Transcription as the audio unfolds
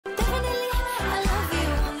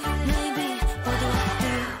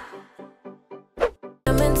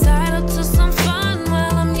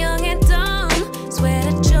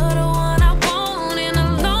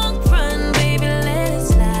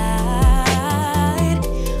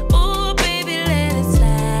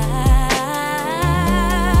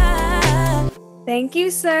Thank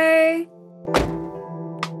you, sir.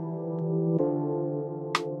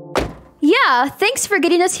 Yeah, thanks for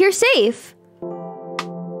getting us here safe.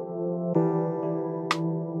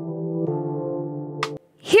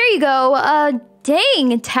 Here you go.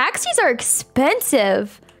 Dang, taxis are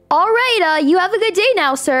expensive. All right, you have a good day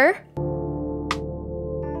now, sir.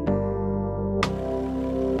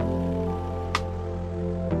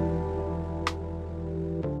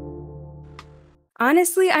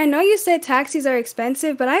 Honestly, I know you said taxis are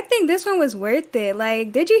expensive, but I think this one was worth it.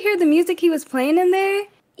 Like, did you hear the music he was playing in there?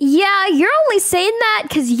 Yeah, you're only saying that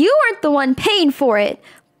because you aren't the one paying for it.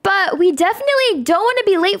 But we definitely don't want to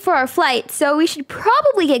be late for our flight, so we should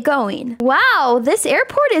probably get going. Wow, this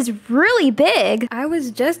airport is really big. I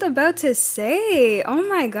was just about to say, oh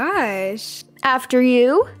my gosh. After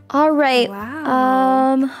you. All right.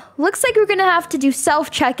 Wow. Looks like we're gonna have to do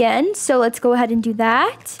self-check-in, so let's go ahead and do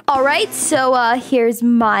that. All right, so here's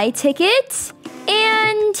my ticket,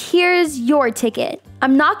 and here's your ticket.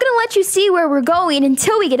 I'm not gonna let you see where we're going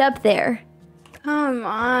until we get up there. Come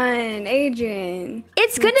on, Adrian.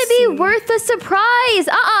 It's gonna be worth a surprise.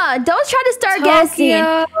 Don't try to start guessing.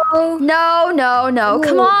 No. Ooh,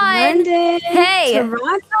 come on. London, Hey,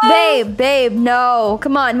 Toronto. babe, no.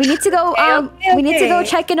 Come on, we need to go. Okay. We need to go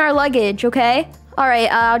check in our luggage. Okay. All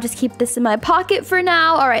right. I'll just keep this in my pocket for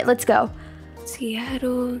now. All right, let's go.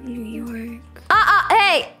 Seattle, New York.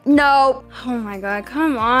 Hey, no. Oh my god,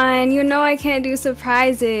 come on. You know I can't do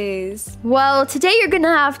surprises. Well, today you're gonna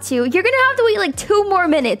have to. You're gonna have to wait like 2 more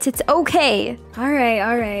minutes. It's okay. All right.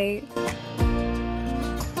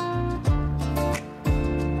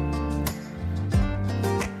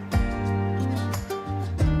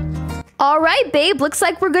 All right, babe. Looks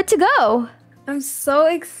like we're good to go. I'm so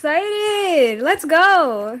excited. Let's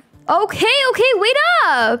go. Okay. Wait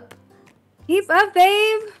up. Keep up,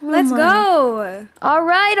 babe. Let's go. All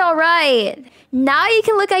right. Now you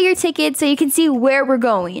can look at your ticket so you can see where we're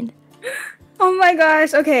going. Oh my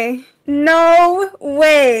gosh. Okay. No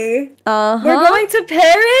way. Uh-huh. We're going to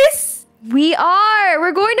Paris? We are.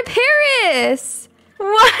 We're going to Paris.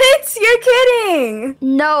 What? You're kidding.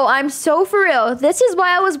 No, I'm so for real. This is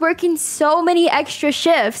why I was working so many extra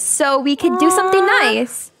shifts so we could do something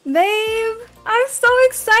nice. Babe, I'm so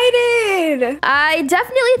excited. I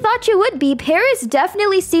definitely thought you would be. Paris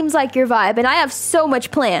definitely seems like your vibe, and I have so much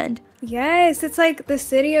planned. Yes, it's like the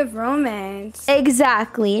city of romance.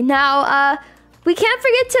 Exactly. Now, we can't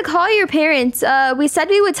forget to call your parents. We said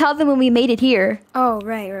we would tell them when we made it here. Oh,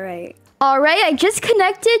 right. All right, I just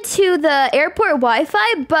connected to the airport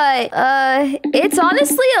Wi-Fi, but it's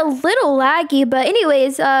honestly a little laggy. But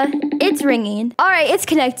anyways, it's ringing. All right, it's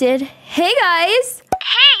connected. Hey, guys.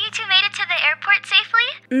 Hey, you two made it to the airport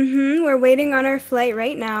safely? We're waiting on our flight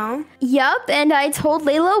right now. Yup, and I told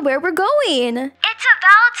Layla where we're going. It's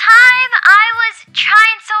about time. I was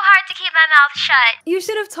trying so hard to keep my mouth shut. You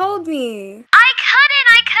should have told me. I couldn't.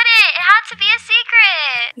 It had to be a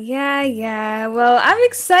secret. Yeah. Well, I'm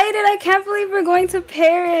excited. I can't believe we're going to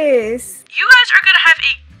Paris. You guys are gonna have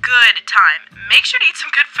a good time. Make sure to eat some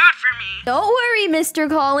good food for me. Don't worry, Mr.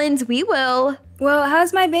 Collins, we will. Well,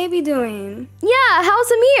 how's my baby doing? Yeah,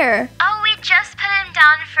 how's Amir? Oh, we just put him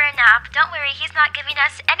down for a nap. Don't worry, he's not giving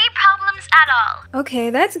us any problems at all. Okay,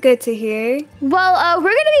 that's good to hear. Well, we're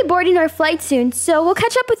gonna be boarding our flight soon, so we'll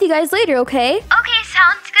catch up with you guys later, okay? Okay,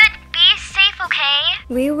 sounds good. Be safe, okay?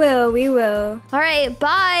 We will. All right,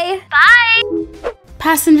 bye. Bye!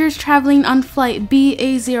 Passengers traveling on flight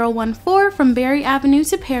BA014 from Berry Avenue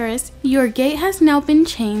to Paris, your gate has now been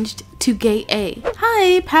changed to Gate A.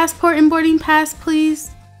 Hi, passport and boarding pass, please.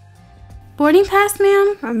 Boarding pass,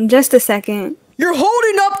 ma'am? Just a second. You're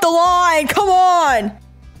holding up the line, come on!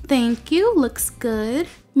 Thank you, looks good.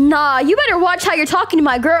 Nah, you better watch how you're talking to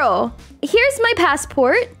my girl. Here's my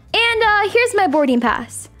passport, and here's my boarding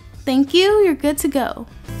pass. Thank you, you're good to go.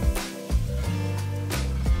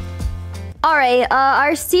 All right,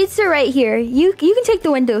 our seats are right here. You can take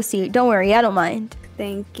the window seat. Don't worry, I don't mind.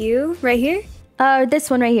 Thank you. Right here? This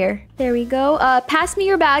one right here. There we go. Pass me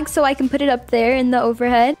your bag so I can put it up there in the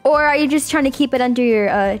overhead. Or are you just trying to keep it under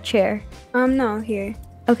your chair? No, here.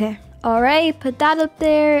 Okay. All right, put that up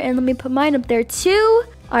there, and let me put mine up there too.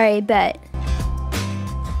 All right, bet.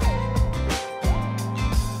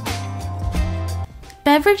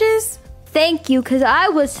 Beverages? Thank you, because I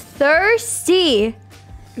was thirsty.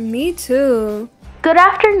 Me too. Good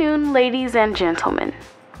afternoon, ladies and gentlemen.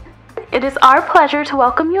 It is our pleasure to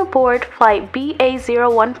welcome you aboard flight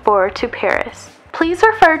BA014 to Paris. Please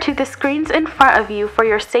refer to the screens in front of you for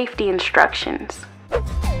your safety instructions.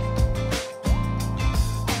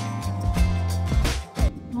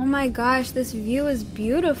 Oh my gosh, this view is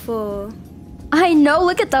beautiful. I know,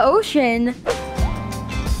 look at the ocean.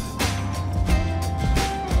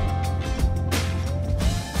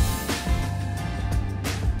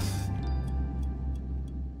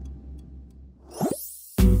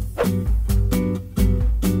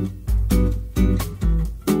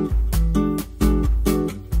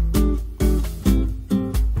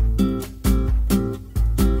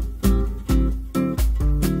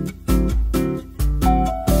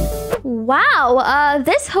 Wow,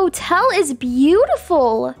 this hotel is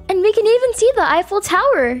beautiful. And we can even see the Eiffel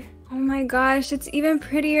Tower. Oh my gosh, it's even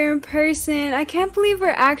prettier in person. I can't believe we're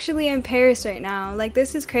actually in Paris right now. Like,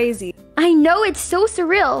 this is crazy. I know, it's so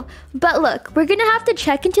surreal. But look, we're gonna have to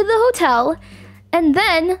check into the hotel. And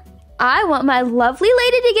then I want my lovely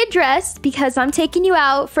lady to get dressed because I'm taking you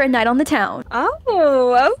out for a night on the town.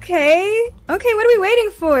 Oh, okay. Okay, what are we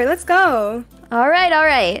waiting for? Let's go. All right, all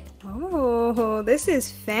right. Oh, this is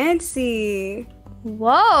fancy.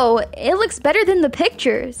 Whoa, it looks better than the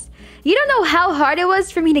pictures. You don't know how hard it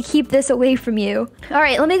was for me to keep this away from you. All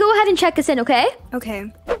right, let me go ahead and check us in, okay?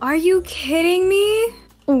 Okay. Are you kidding me?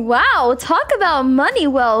 Wow, talk about money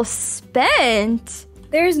well spent.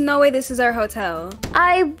 There's no way this is our hotel.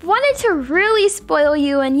 I wanted to really spoil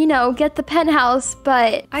you and, you know, get the penthouse,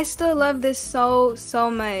 but... I still love this so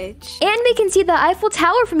much. And we can see the Eiffel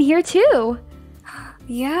Tower from here, too.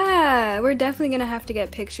 Yeah, we're definitely gonna have to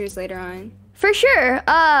get pictures later on. For sure.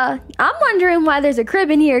 I'm wondering why there's a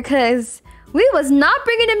crib in here, because we was not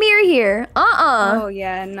bringing a mirror here. Oh,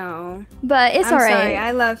 yeah, no. But it's all right. Sorry,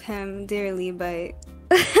 I love him dearly, but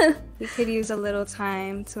we could use a little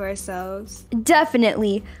time to ourselves.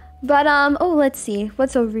 Definitely. But, oh, let's see.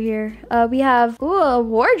 What's over here? We have, a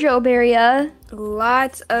wardrobe area.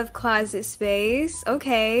 Lots of closet space.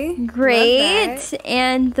 Okay. Great.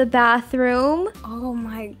 And the bathroom. Oh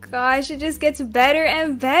my gosh, it just gets better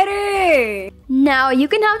and better. Now, you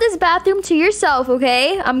can have this bathroom to yourself,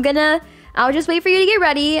 okay? I'll just wait for you to get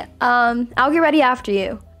ready. I'll get ready after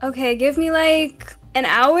you. Okay, give me like an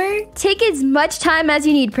hour? Take as much time as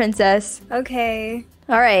you need, princess. Okay.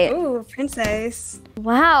 All right. Ooh, princess.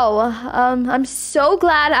 Wow. I'm so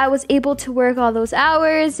glad I was able to work all those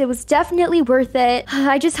hours. It was definitely worth it.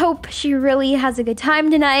 I just hope she really has a good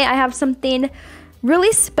time tonight. I have something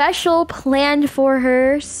really special planned for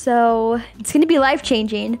her, so it's gonna be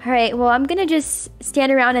life-changing. All right, well, I'm gonna just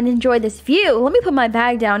stand around and enjoy this view. Let me put my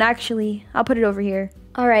bag down, actually. I'll put it over here.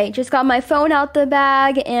 All right, just got my phone out the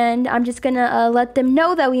bag, and I'm just gonna let them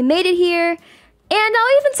know that we made it here, and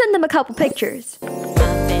I'll even send them a couple pictures.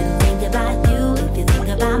 About you, if you think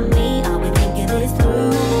about me, are we thinking this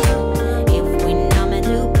through? If we're not meant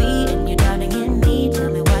to be, and you're doubting in me, tell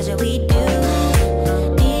me what shall we do?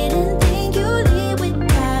 Didn't think you'd leave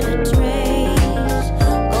without a trace. Go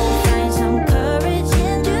find some courage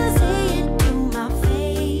and just say it to my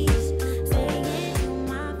face. Say it to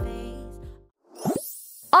my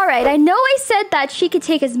face. All right, I know I said that she could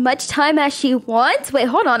take as much time as she wants. Wait,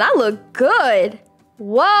 hold on, I look good.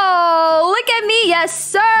 Whoa, look at me. Yes,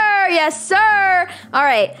 sir. Yes, sir. All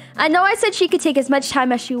right. I know I said she could take as much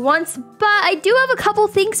time as she wants, but I do have a couple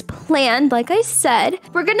things planned. Like I said,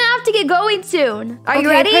 we're going to have to get going soon. Are you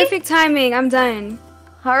ready? Perfect timing. I'm done.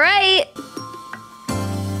 All right.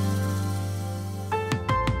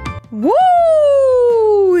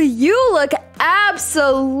 Woo! You look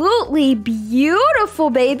absolutely beautiful,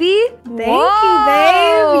 baby. Thank you,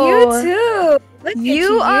 babe. You too. Look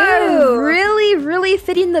you are really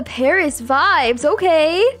fitting the Paris vibes.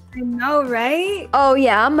 Okay. I know, right? Oh,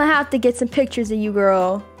 yeah. I'm gonna have to get some pictures of you,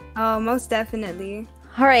 girl. Oh, most definitely.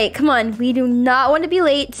 All right, come on. We do not want to be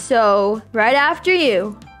late, so right after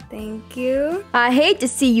you. Thank you. I hate to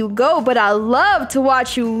see you go, but I love to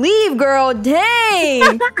watch you leave, girl.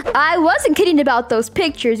 Dang. I wasn't kidding about those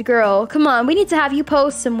pictures, girl. Come on, we need to have you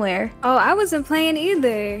post somewhere. Oh, I wasn't playing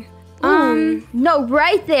either. No,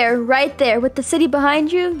 right there, with the city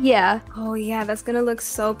behind you. Yeah. Oh yeah, that's gonna look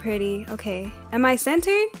so pretty. Okay, am I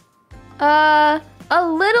centered? A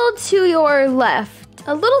little to your left.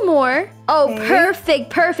 A little more. Oh, okay.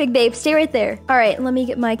 Perfect, babe. Stay right there. All right, let me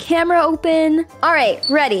get my camera open. All right,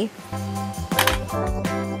 ready.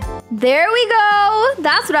 There we go.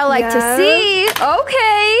 That's what I like to see.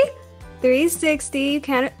 Okay. 360. You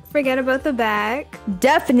can't forget about the back.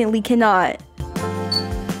 Definitely cannot.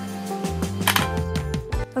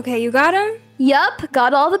 Okay, you got him? Yup,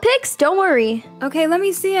 got all the pics. Don't worry. Okay, let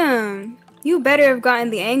me see him. You better have gotten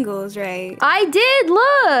the angles right. I did,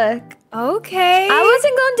 look. Okay. I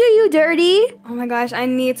wasn't gonna do you dirty. Oh my gosh, I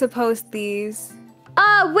need to post these. Wait,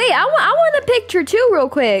 I want a picture too real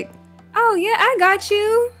quick. Oh yeah, I got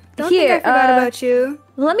you. Don't think I forgot about you.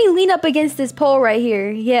 Let me lean up against this pole right here.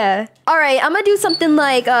 Yeah. All right, I'm gonna do something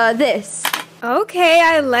like this. Okay,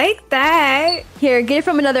 I like that. Here, get it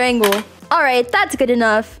from another angle. All right, that's good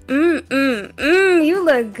enough. You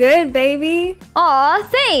look good, baby. Aw,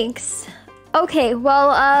 thanks. Okay,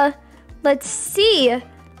 well, let's see.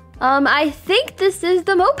 I think this is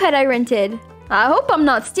the moped I rented. I hope I'm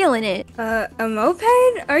not stealing it. A moped?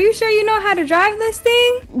 Are you sure you know how to drive this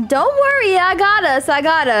thing? Don't worry, I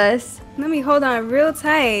got us. Let me hold on real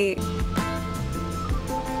tight.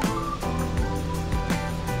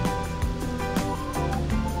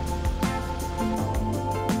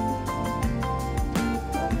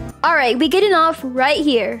 All right, we getting off right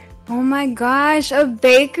here. Oh my gosh, a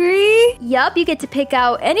bakery? Yup, you get to pick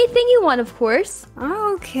out anything you want, of course.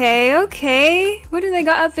 Okay. What do they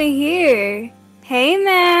got up in here? Hey,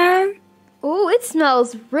 ma'am. Ooh, it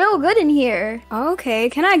smells real good in here. Okay,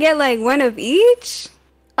 can I get like one of each?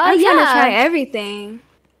 I'm trying to try everything.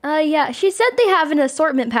 Yeah, she said they have an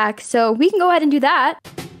assortment pack, so we can go ahead and do that.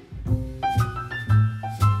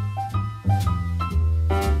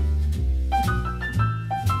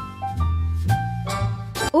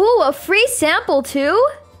 Ooh, a free sample too?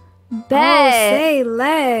 Bet. Oh, say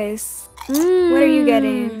less. What are you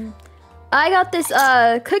getting? I got this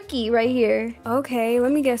cookie right here. Okay,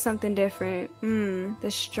 let me get something different. The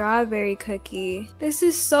strawberry cookie. This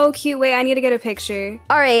is so cute. Wait, I need to get a picture.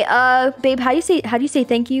 All right, babe, how do you say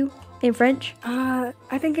thank you in French? I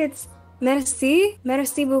think it's merci.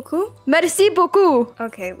 Merci beaucoup. Merci beaucoup.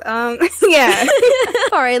 Okay, yeah.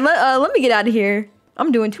 All right, let me get out of here.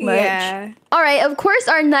 I'm doing too much. Yeah. All right, of course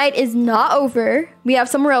our night is not over. We have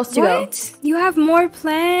somewhere else to go. What? You have more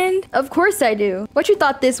planned? Of course I do. What you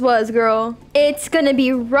thought this was, girl? It's gonna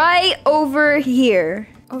be right over here.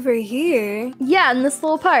 Over here? Yeah, in this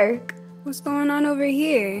little park. What's going on over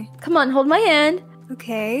here? Come on, hold my hand.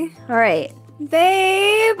 Okay. All right.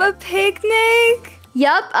 Babe, a picnic?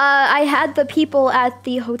 Yup, I had the people at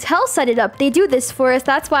the hotel set it up. They do this for us.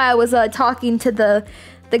 That's why I was talking to the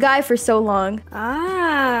guy for so long.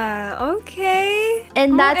 Okay.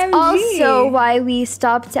 And that's OMG. also why we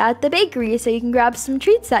stopped at the bakery, so you can grab some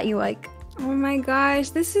treats that you like. Oh my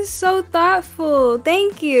gosh, this is so thoughtful.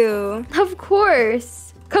 Thank you. Of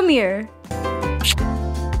course. Come here.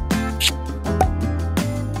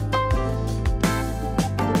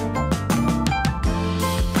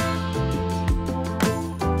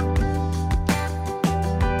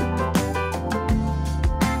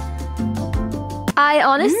 I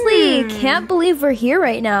honestly can't believe we're here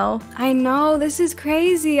right now. I know, this is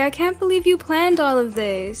crazy. I can't believe you planned all of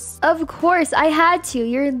this. Of course, I had to.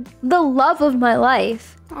 You're the love of my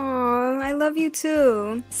life. Aw, I love you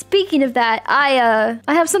too. Speaking of that, I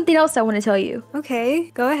have something else I want to tell you.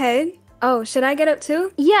 Okay, go ahead. Oh, should I get up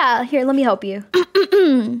too? Yeah, here, let me help you.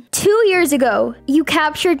 2 years ago, you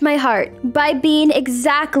captured my heart by being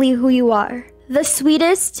exactly who you are. The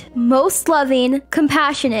sweetest, most loving,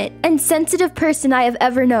 compassionate, and sensitive person I have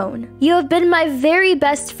ever known. You have been my very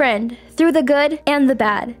best friend through the good and the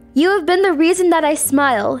bad. You have been the reason that I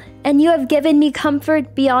smile, and you have given me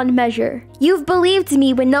comfort beyond measure. You've believed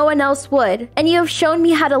me when no one else would, and you have shown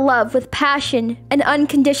me how to love with passion and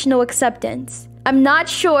unconditional acceptance. I'm not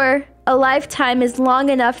sure a lifetime is long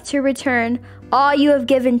enough to return all you have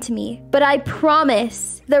given to me, but I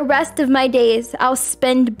promise the rest of my days I'll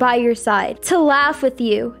spend by your side, to laugh with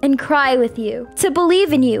you and cry with you, to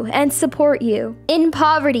believe in you and support you. In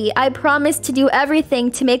poverty, I promise to do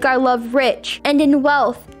everything to make our love rich, and in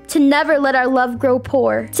wealth, to never let our love grow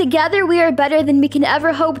poor. Together we are better than we can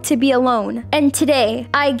ever hope to be alone. And today,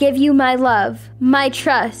 I give you my love, my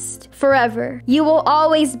trust, forever. You will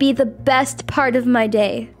always be the best part of my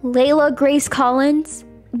day. Laila Grace Collins,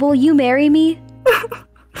 will you marry me?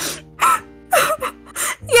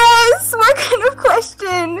 Yes! What kind of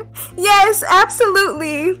question? Yes,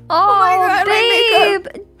 absolutely. Oh, my God, my babe.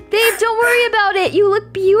 makeup. Babe, don't worry about it. You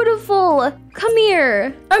look beautiful. Come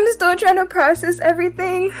here. I'm still trying to process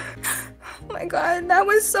everything. Oh my God, that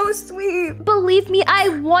was so sweet. Believe me, I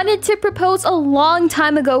wanted to propose a long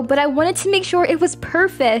time ago, but I wanted to make sure it was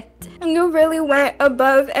perfect. You really went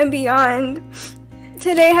above and beyond.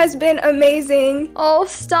 Today has been amazing. Oh,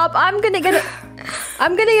 stop. I'm gonna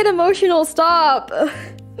get emotional. Stop.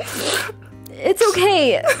 It's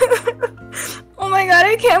okay. Oh my God,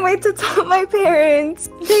 I can't wait to tell my parents.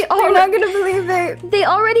 They're not gonna believe it. They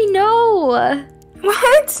already know.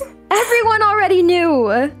 What? Everyone already knew.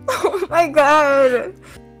 Oh my God.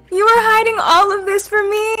 You were hiding all of this from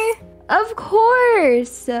me? Of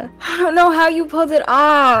course. I don't know how you pulled it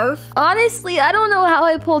off. Honestly, I don't know how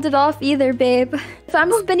I pulled it off either, babe. If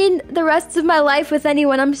I'm spending the rest of my life with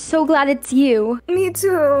anyone, I'm so glad it's you. Me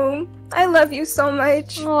too. I love you so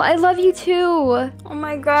much. Oh, I love you too. Oh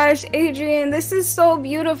my gosh, Adrian, this is so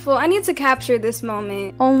beautiful. I need to capture this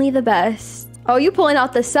moment. Only the best. Oh, you pulling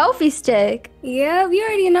out the selfie stick. Yeah, we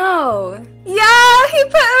already know. Yeah, he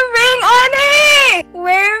put a ring on it!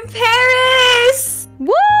 We're in Paris!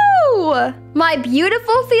 Woo! My my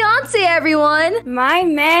beautiful fiance, everyone. My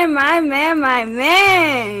man, my man, my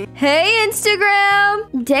man. Hey,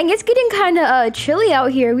 Instagram. Dang, it's getting kind of chilly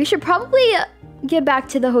out here. We should probably get back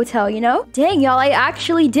to the hotel, you know? Dang, y'all, I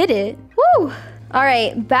actually did it. Woo. All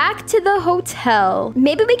right, back to the hotel.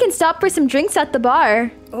 Maybe we can stop for some drinks at the bar.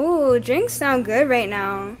 Ooh, drinks sound good right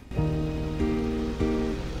now.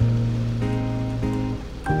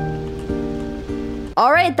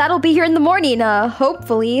 All right, that'll be here in the morning,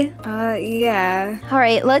 hopefully. Yeah. All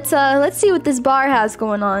right, let's see what this bar has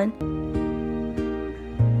going on.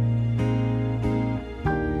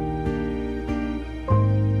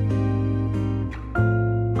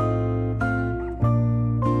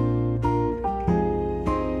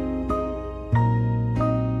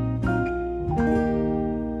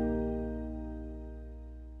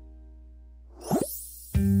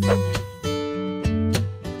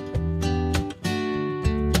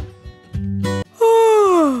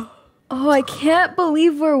 Oh, I can't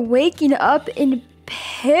believe we're waking up in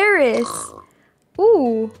Paris.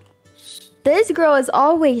 Ooh, this girl is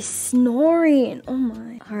always snoring. Oh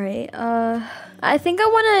my. All right, I think I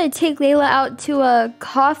want to take Layla out to a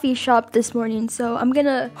coffee shop this morning, so I'm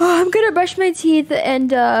gonna brush my teeth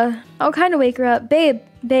and I'll kind of wake her up. Babe.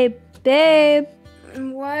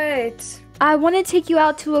 What? I want to take you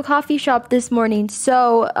out to a coffee shop this morning,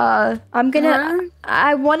 so I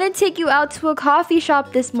want to take you out to a coffee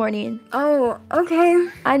shop this morning. Oh, okay.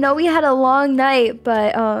 I know we had a long night,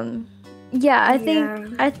 but yeah,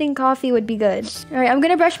 I think coffee would be good. All right, I'm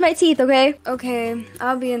gonna brush my teeth, okay? Okay,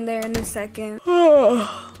 I'll be in there in a second.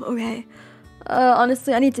 Okay.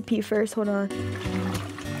 Honestly, I need to pee first. Hold on.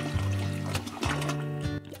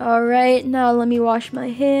 All right, now let me wash my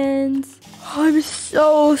hands. Oh, I'm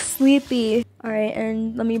so sleepy. All right,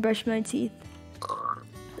 and let me brush my teeth.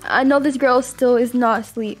 I know this girl still is not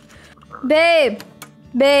asleep. Babe,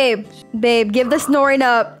 give the snoring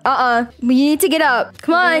up. You need to get up.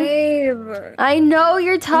 Come on. Babe. I know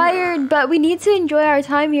you're tired, but we need to enjoy our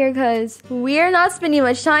time here because we're not spending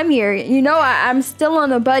much time here. You know, I'm still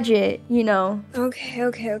on a budget, you know.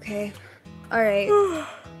 Okay. All right.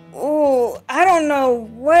 Oh, I don't know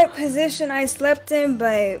what position I slept in,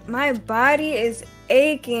 but my body is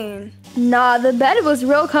aching. Nah, the bed was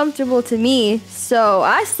real comfortable to me, so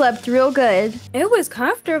I slept real good. It was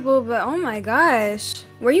comfortable, but oh my gosh.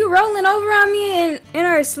 Were you rolling over on me in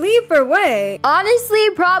our sleep or what? Honestly,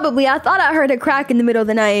 probably. I thought I heard a crack in the middle of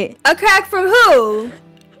the night. A crack from who?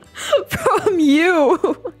 From you.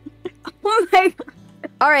 Oh my god.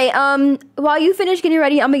 All right, while you finish getting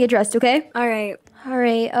ready, I'm gonna get dressed, okay? All right,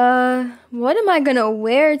 what am I gonna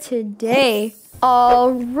wear today?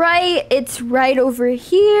 All right, it's right over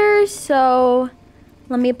here, so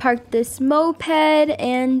let me park this moped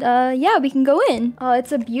and yeah, we can go in. Oh,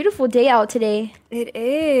 it's a beautiful day out today. it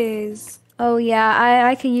is. Oh yeah,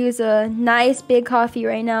 I could use a nice big coffee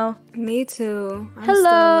right now. Me too. I'm Hello.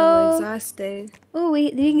 still a little exhausted. Oh, you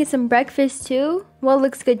can get some breakfast too? What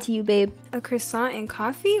looks good to you, babe? A croissant and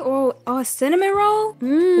coffee? Or a cinnamon roll?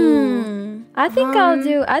 I think I'm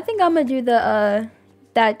gonna do the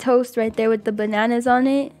that toast right there with the bananas on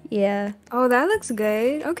it. Yeah. Oh, that looks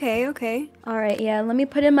good. Okay. All right, yeah, let me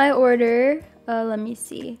put in my order. Let me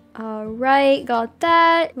see. All right, got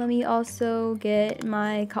that. Let me also get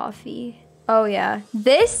my coffee. Oh yeah,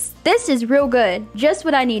 this is real good. Just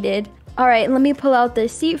what I needed. All right, let me pull out the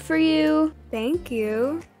seat for you. Thank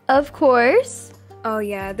you. Of course. Oh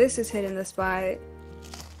yeah, this is hitting the spot.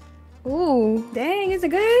 Ooh, Dang, is it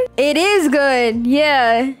good? it is good.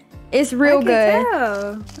 Yeah, it's real I good. can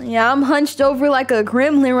tell. Yeah, I'm hunched over like a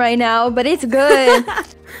gremlin right now, but it's good.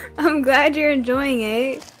 I'm glad you're enjoying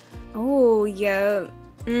it. Oh yeah.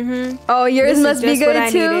 Oh, yours This is must be just what good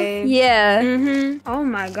I too. needed. Yeah. Oh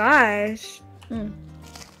my gosh.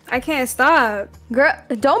 I can't stop. Girl,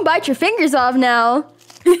 don't bite your fingers off now.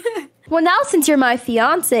 Well, now since you're my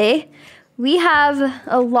fiance, we have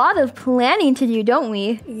a lot of planning to do, don't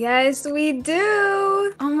we? Yes, we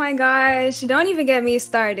do. Oh my gosh. Don't even get me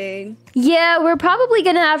started. Yeah, we're probably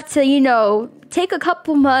gonna have to, take a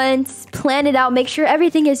couple months, plan it out, make sure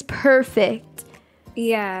everything is perfect.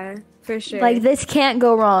 Yeah, for sure. Like, this can't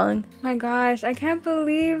go wrong. My gosh, I can't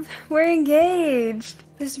believe we're engaged.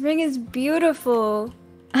 This ring is beautiful.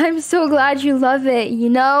 I'm so glad you love it.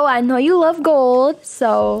 I know you love gold,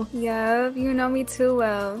 so Yeah, you know me too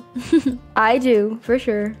well. I do, for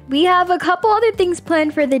sure. We have a couple other things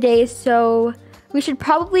planned for the day, so we should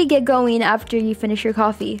probably get going after you finish your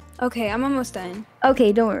coffee. Okay, I'm almost done.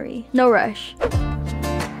 Okay, don't worry. No rush.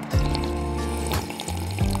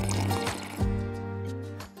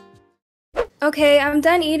 Okay, I'm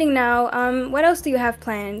done eating now. What else do you have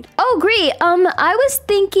planned? Oh, great. I was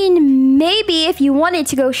thinking maybe if you wanted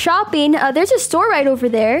to go shopping, there's a store right over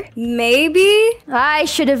there. Maybe? I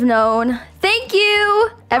should have known. Thank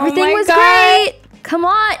you. Everything my was God. great. Come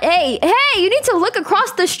on. Hey, you need to look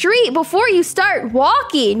across the street before you start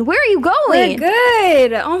walking. Where are you We're going?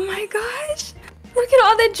 good. Oh my gosh. Look at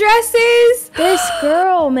all the dresses. This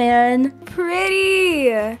girl, man.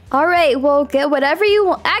 Pretty. All right, well, get whatever you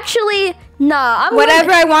want. Actually, nah.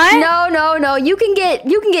 Whatever I want? No. You can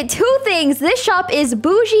get 2 things. This shop is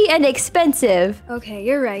bougie and expensive. Okay,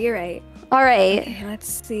 you're right. All right. Okay,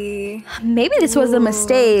 let's see. Maybe this was a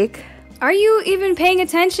mistake. Are you even paying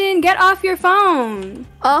attention? Get off your phone.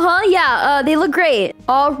 Yeah, they look great.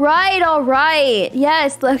 All right.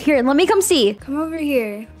 Yes, look here, let me come see. Come over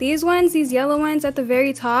here. These yellow ones at the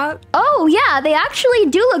very top. Oh, yeah, they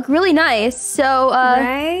actually do look really nice. So,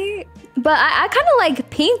 Right? but I kind of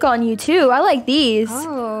like pink on you too. I like these.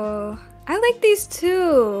 Oh, I like these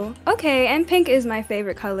too. Okay, and pink is my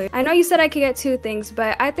favorite color. I know you said I could get 2 things,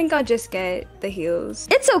 but I think I'll just get the heels.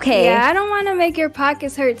 It's okay. Yeah, I don't want to make your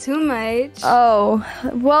pockets hurt too much. Oh,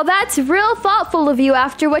 well, that's real thoughtful of you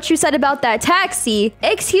after what you said about that taxi.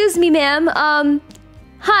 Excuse me, ma'am.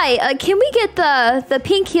 Hi, can we get the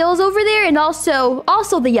pink heels over there and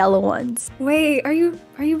also the yellow ones? Wait, are you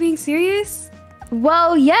being serious?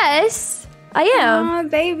 Well, yes, I am. Aw,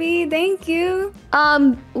 baby, thank you.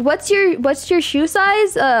 What's your shoe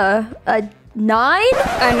size? A 9?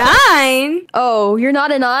 A 9? Oh, you're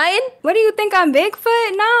not a 9? What do you think? I'm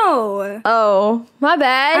Bigfoot? No. Oh, my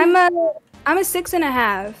bad. I'm a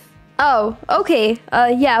 6.5. Oh, okay.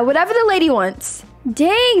 Yeah, whatever the lady wants.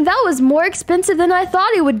 Dang, that was more expensive than I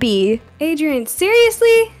thought it would be. Adrian,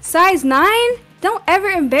 seriously? Size 9? Don't ever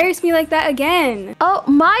embarrass me like that again. Oh,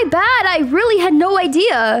 my bad. I really had no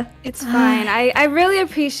idea. It's fine. I really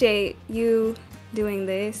appreciate you doing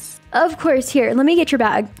this. Of course, here, let me get your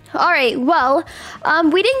bag. All right, well,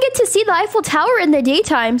 we didn't get to see the Eiffel Tower in the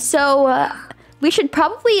daytime, so we should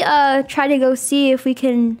probably try to go see if we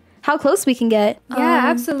can, how close we can get. Yeah,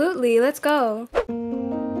 absolutely. Let's go.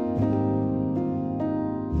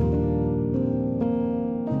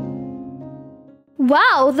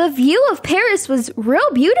 Wow, the view of Paris was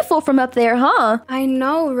real beautiful from up there, huh? I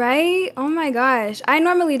know, right? Oh my gosh. I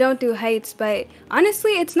normally don't do heights, but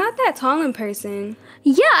honestly, it's not that tall in person.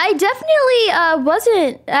 Yeah, I definitely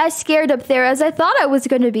wasn't as scared up there as I thought I was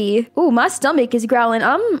gonna be. Ooh, my stomach is growling.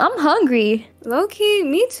 I'm hungry. Low-key,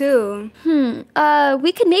 me too.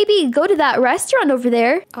 We could maybe go to that restaurant over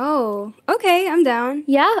there. Oh, okay, I'm down.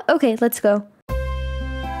 Yeah? Okay, let's go.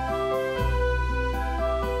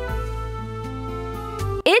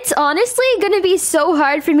 It's honestly gonna be so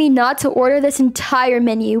hard for me not to order this entire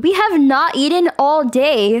menu. We have not eaten all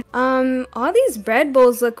day. All these bread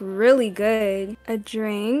bowls look really good. A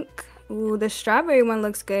drink. Ooh, the strawberry one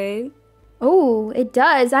looks good. Oh, it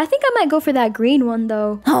does. I think I might go for that green one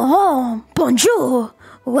though. Oh, bonjour.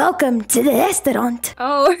 Welcome to the restaurant.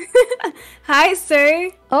 Oh, hi,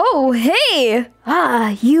 sir. Oh, hey.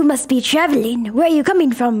 Ah, you must be traveling. Where are you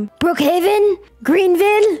coming from? Brookhaven?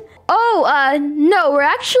 Greenville? Oh, no, we're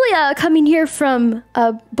actually coming here from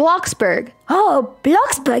Bloxburg. Oh,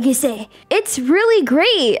 Bloxburg, you say? It's really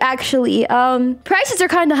great, actually. Prices are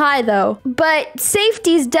kind of high though, but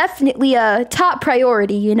safety's definitely a top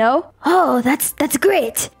priority, you know? Oh, that's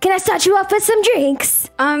great. Can I start you off with some drinks?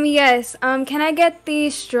 Yes. Can I get the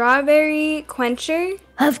strawberry quencher?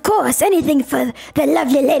 Of course, anything for the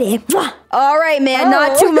lovely lady. Mwah! All right, man,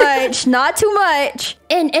 not too much, not too much.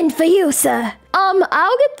 And for you, sir.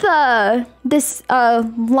 I'll get this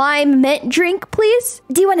lime mint drink, please.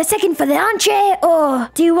 Do you want a second for the entree, or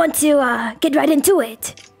do you want to get right into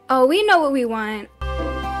it? Oh, we know what we want.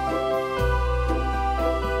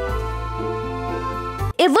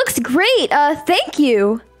 It looks great. Thank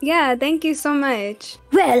you. Yeah, thank you so much.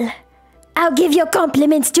 Well, I'll give your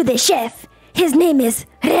compliments to the chef. His name is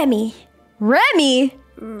Remy. Remy?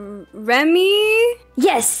 Remy?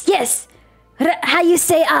 Yes. How you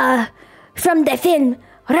say, from the film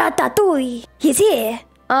Ratatouille. He's here.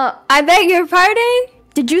 I beg your pardon?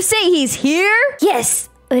 Did you say he's here? Yes,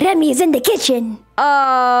 Remy is in the kitchen.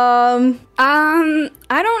 I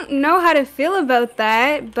don't know how to feel about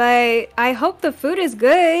that, but I hope the food is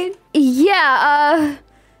good. Yeah,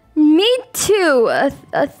 me too.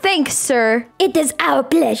 Thanks, sir. It is our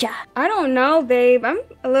pleasure. I don't know, babe. I'm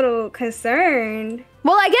a little concerned.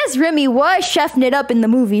 Well, I guess Remy was chefing it up in the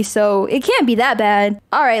movie, so it can't be that bad.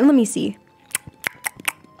 All right, let me see.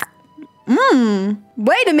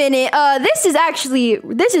 Wait a minute. This is actually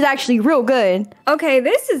real good. Okay,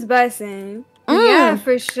 this is bussin'. Yeah,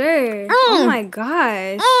 for sure. Oh my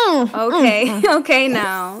gosh. Okay, okay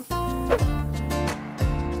now.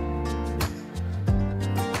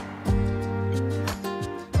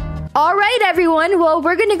 All right, everyone. Well,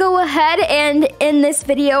 we're going to go ahead and end this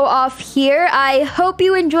video off here. I hope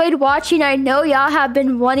you enjoyed watching. I know y'all have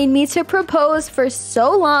been wanting me to propose for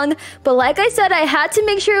so long, but like I said, I had to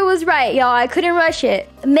make sure it was right, y'all. I couldn't rush it.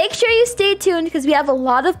 Make sure you stay tuned because we have a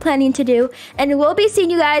lot of planning to do, and we'll be seeing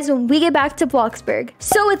you guys when we get back to Bloxburg.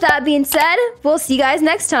 So with that being said, we'll see you guys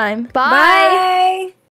next time. Bye. Bye.